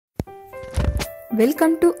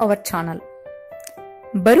Welcome to our channel.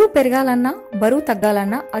 బరువు పెరగాలన్నా బరువు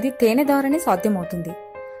తగ్గాలన్నా అది తేనె ద్వారానే సాధ్యమవుతుంది.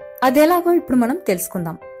 అదెలాగో ఇప్పుడు మనం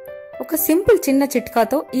తెలుసుకుందాం. ఒక సింపుల్ చిన్న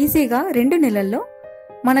చిట్కాతో ఈజీగా 2 నెలల్లో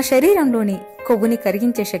మన శరీరంలోని కొవ్వుని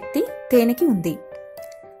కరిగించే శక్తి తేనెకి ఉంది.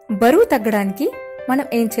 బరువు తగ్గడానికి మనం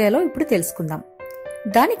ఏం చేయాలో ఇప్పుడు తెలుసుకుందాం.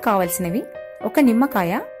 దానికి కావలసినవి: 1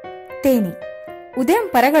 నిమ్మకాయ, తేనె. ఉదయం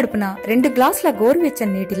పరగడుపున 2 గ్లాసుల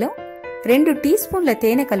గోరువెచ్చని నీటిలో 2 టీ స్పూన్ల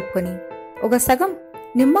తేనె కలుపుకొని ఒక సగం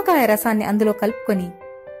నిమ్మకాయ రసాన్ని అందులో కలుపుకొని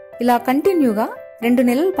ఇలా కంటిన్యూగా 2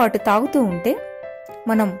 నెలల పాటు తాగుతూ ఉంటే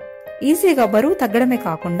మనం ఈజీగా బరువు తగ్గడమే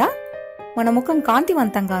కాకుండా మన ముఖం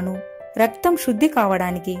కాంతివంతంగాను, రక్తం శుద్ధి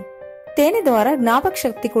కావడానికి తేనె ద్వారా జ్ఞాపక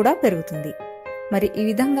శక్తి కూడా పెరుగుతుంది. మరి ఈ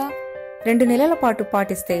విధంగా 2 నెలల పాటు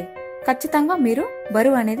పాటిస్తే ఖచ్చితంగా మీరు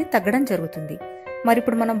బరువు అనేది తగ్గడం జరుగుతుంది. మరి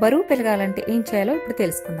ఇప్పుడు మనం బరువు పెరగాలంటే ఏం చేయాలో ఇప్పుడు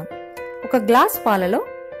తెలుసుకుందాం. 1 గ్లాస్ పాలలో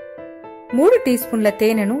 3 టీ స్పూన్ల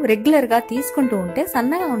తేనెను రెగ్యులర్ గా తీసుకుంటూ ఉంటే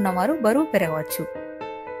సన్నగా ఉన్నవారు బరువు పెరగవచ్చు.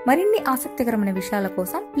 మరిన్ని ఆసక్తికరమైన విషయాల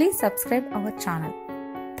కోసం please subscribe our channel.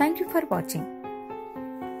 Thank you for watching.